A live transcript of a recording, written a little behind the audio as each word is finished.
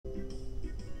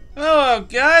Hello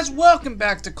guys, welcome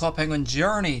back to Club Penguin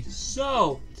Journey.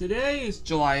 So, today is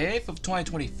July 8th of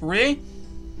 2023.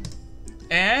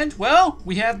 And, well,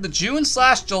 we have the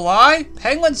June/July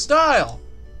Penguin style.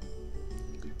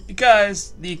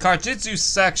 Because the Karjitsu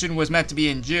section was meant to be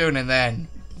in June and then,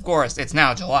 of course, it's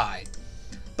now July.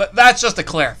 But that's just to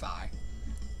clarify.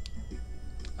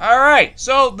 Alright,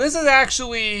 so this is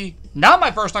actually not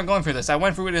my first time going through this. I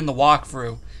went through it in the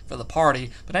walkthrough for the party,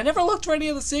 but I never looked for any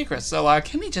of the secrets, so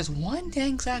give me just one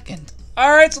dang second.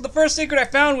 Alright, so the first secret I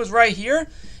found was right here,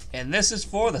 and this is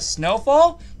for the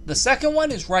snowfall. The second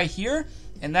one is right here,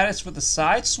 and that is for the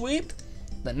side sweep.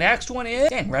 The next one is,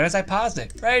 dang, right as I paused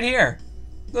it, right here,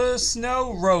 the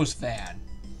snow rose fan.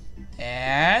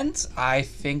 And I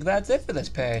think that's it for this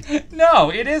page.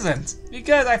 No, it isn't,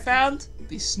 because I found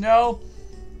the snow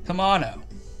kimono,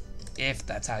 if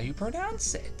that's how you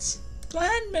pronounce it. So I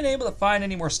hadn't been able to find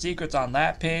any more secrets on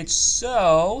that page,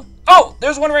 so... Oh,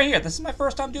 there's one right here. This is my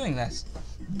first time doing this.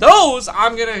 Those,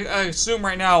 I'm gonna assume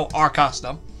right now, are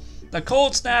custom. The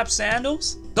Cold Snap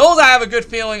sandals, those I have a good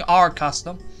feeling are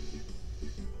custom.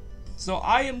 So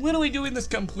I am literally doing this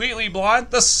completely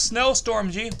blind. The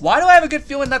Snowstorm G, why do I have a good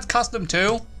feeling that's custom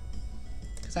too?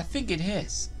 Because I think it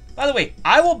is. By the way,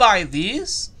 I will buy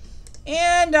these,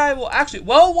 and I will actually...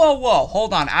 Whoa,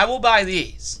 hold on. I will buy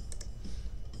these.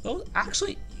 Those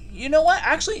actually, you know what?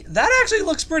 Actually, that actually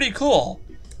looks pretty cool.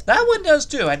 That one does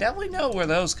too. I definitely know where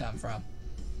those come from.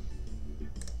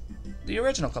 The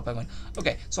original Club Penguin.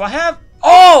 Okay, so I have...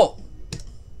 Oh!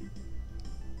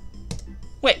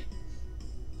 Wait.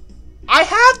 I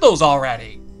have those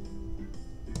already.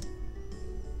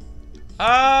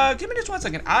 Give me just one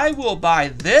second. I will buy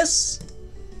this.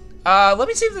 Let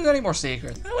me see if there's any more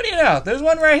secrets. What do you know? There's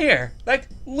one right here. Like,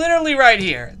 literally right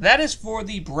here. That is for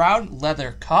the brown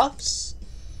leather cuffs.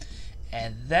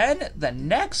 And then the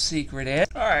next secret is...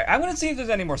 Alright, I'm gonna see if there's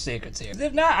any more secrets here.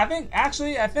 If not,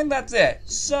 I think that's it.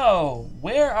 So,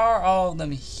 where are all of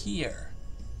them here?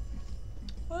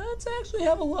 Let's actually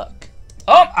have a look.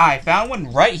 Oh, I found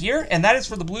one right here, and that is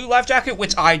for the blue life jacket,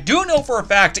 which I do know for a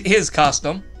fact is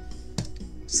custom.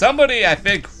 Somebody, I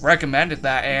think, recommended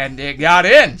that, and it got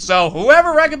in. So,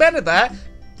 whoever recommended that,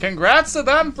 congrats to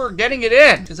them for getting it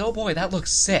in. Because, oh boy, that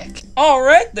looks sick.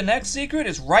 Alright, the next secret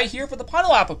is right here for the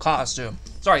pineapple costume.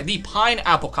 Sorry, the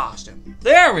pineapple costume.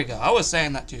 There we go. I was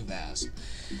saying that too fast.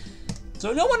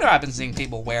 So, no wonder I've been seeing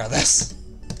people wear this.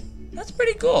 That's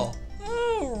pretty cool.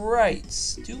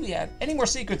 Alright. Do we have any more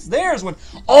secrets? There's one.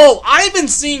 Oh, I've been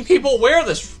seeing people wear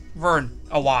this for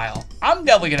a while. I'm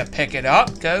definitely gonna pick it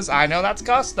up because I know that's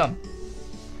custom.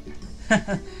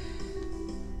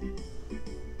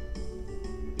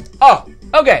 Oh,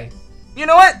 okay. You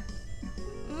know what?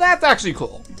 That's actually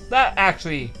cool. That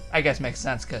actually, I guess, makes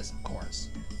sense because, of course.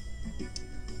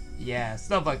 Yeah,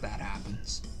 stuff like that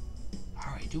happens.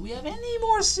 Alright, do we have any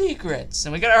more secrets?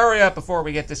 And we gotta hurry up before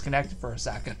we get disconnected for a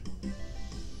second.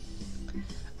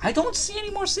 I don't see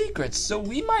any more secrets, so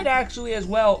we might actually as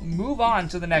well move on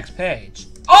to the next page.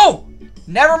 Oh!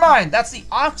 Never mind, that's the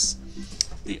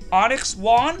Onyx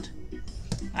wand.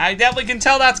 I definitely can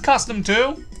tell that's custom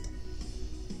too.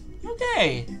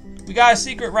 Okay, we got a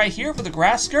secret right here for the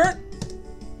grass skirt.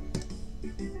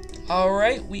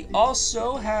 Alright, we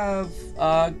also have,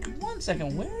 one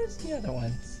second, where's the other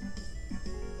ones?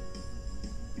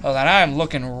 Hold on, I'm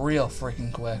looking real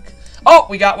freaking quick. Oh,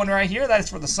 we got one right here. That is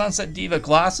for the Sunset Diva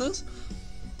glasses.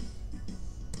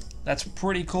 That's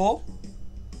pretty cool.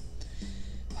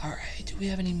 All right, do we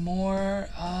have any more?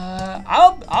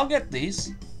 I'll get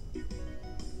these.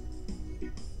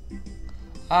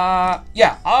 Yeah.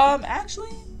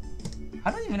 Actually, I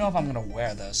don't even know if I'm gonna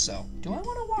wear this. So, do I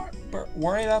want to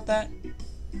worry about that?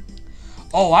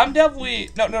 Oh, I'm definitely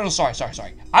no. Sorry.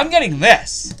 I'm getting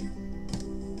this.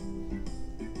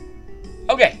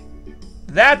 Okay.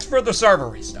 That's for the server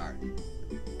restart.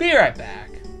 Be right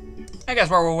back. I guess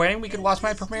while we're waiting, we could watch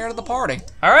my premiere of the party.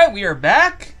 Alright, we are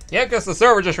back. Yeah, because the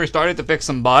server just restarted to fix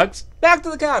some bugs. Back to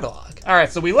the catalog.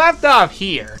 Alright, so we left off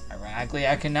here. Ironically,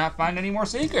 I cannot find any more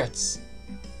secrets.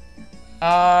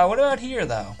 What about here,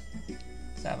 though?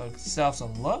 Let's have ourselves a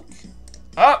look.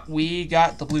 Oh, we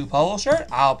got the blue polo shirt.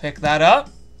 I'll pick that up.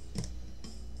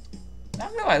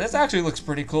 Not gonna lie, this actually looks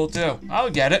pretty cool, too. I'll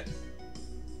get it.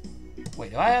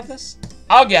 Wait, do I have this?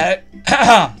 I'll get it.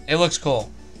 It looks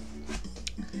cool.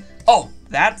 Oh,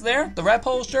 that's there? The red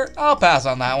polo shirt? I'll pass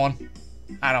on that one.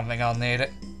 I don't think I'll need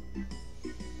it.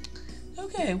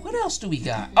 Okay, what else do we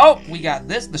got? Oh, we got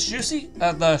this, the sushi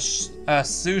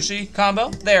combo.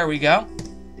 There we go.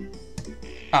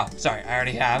 Oh, sorry, I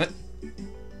already have it.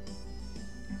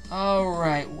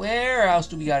 Alright, where else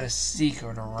do we got a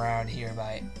secret around here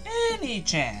by any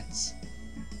chance?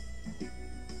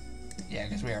 Yeah,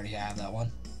 because we already have that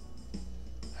one.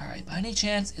 Alright, by any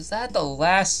chance, is that the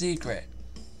last secret?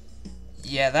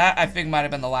 Yeah, that I think might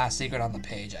have been the last secret on the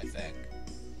page, I think.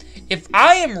 If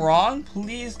I am wrong,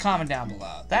 please comment down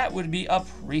below. That would be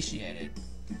appreciated.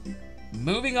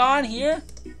 Moving on here,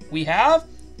 we have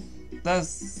the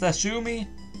sashimi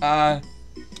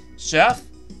chef.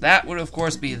 That would, of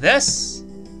course, be this.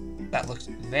 That looks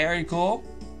very cool.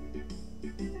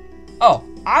 Oh,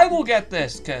 I will get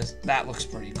this because that looks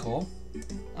pretty cool.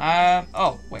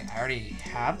 Oh, wait, I already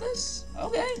have this?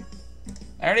 Okay.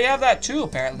 I already have that too,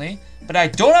 apparently. But I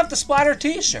don't have the splatter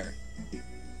t-shirt.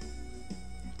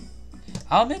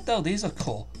 I'll admit, though, these are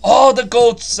cool. Oh, the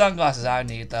gold sunglasses. I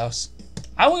need those.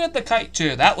 I will get the kite,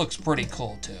 too. That looks pretty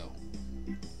cool,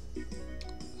 too.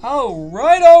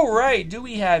 Alright, alright. Do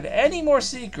we have any more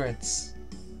secrets?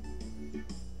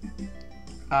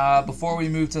 Before we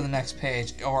move to the next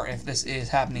page, or if this is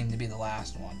happening to be the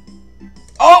last one.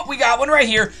 Oh, we got one right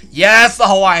here. Yes, the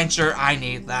Hawaiian shirt. I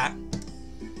need that.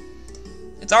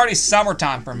 It's already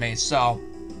summertime for me, so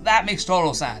that makes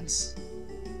total sense.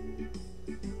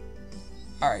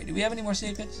 Alright, do we have any more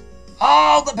secrets?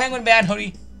 Oh, the Penguin Band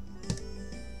hoodie.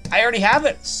 I already have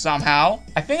it somehow.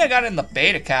 I think I got it in the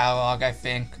beta catalog, I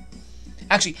think.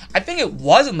 Actually, I think it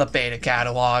was in the beta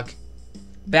catalog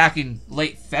back in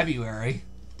late February.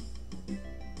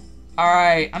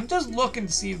 Alright, I'm just looking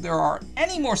to see if there are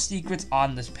any more secrets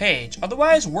on this page.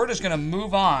 Otherwise, we're just going to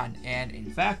move on. And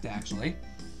in fact, actually...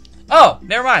 Oh,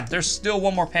 never mind. There's still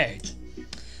one more page.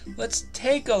 Let's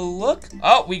take a look.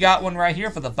 Oh, we got one right here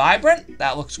for the Vibrant.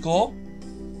 That looks cool.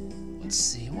 Let's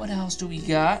see. What else do we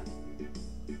got?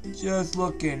 Just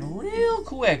looking real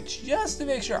quick, just to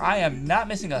make sure I am not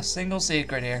missing a single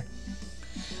secret here.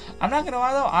 I'm not going to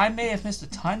lie, though. I may have missed a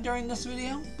ton during this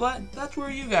video, but that's where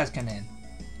you guys come in.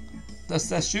 The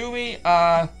sashimi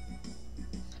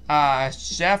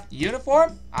chef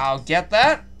uniform. I'll get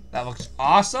that. That looks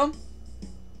awesome.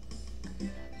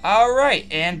 Alright,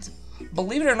 and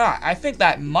believe it or not, I think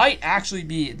that might actually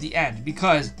be the end,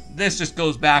 because this just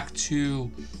goes back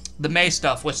to the May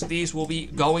stuff, which these will be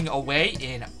going away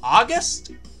in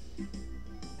August.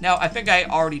 Now, I think I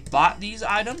already bought these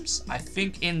items, I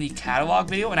think in the catalog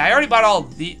video, and I already bought all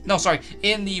the, no, sorry,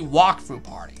 in the walkthrough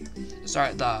party.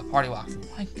 Sorry, the party walkthrough.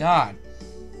 My God.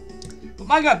 But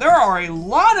my God, there are a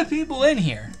lot of people in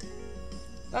here.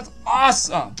 That's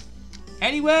awesome.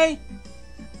 Anyway,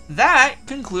 that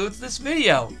concludes this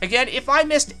video. Again, if I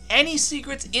missed any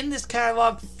secrets in this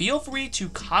catalog, feel free to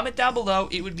comment down below.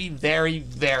 It would be very,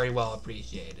 very well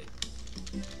appreciated.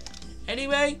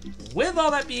 Anyway, with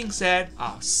all that being said,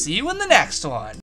 I'll see you in the next one.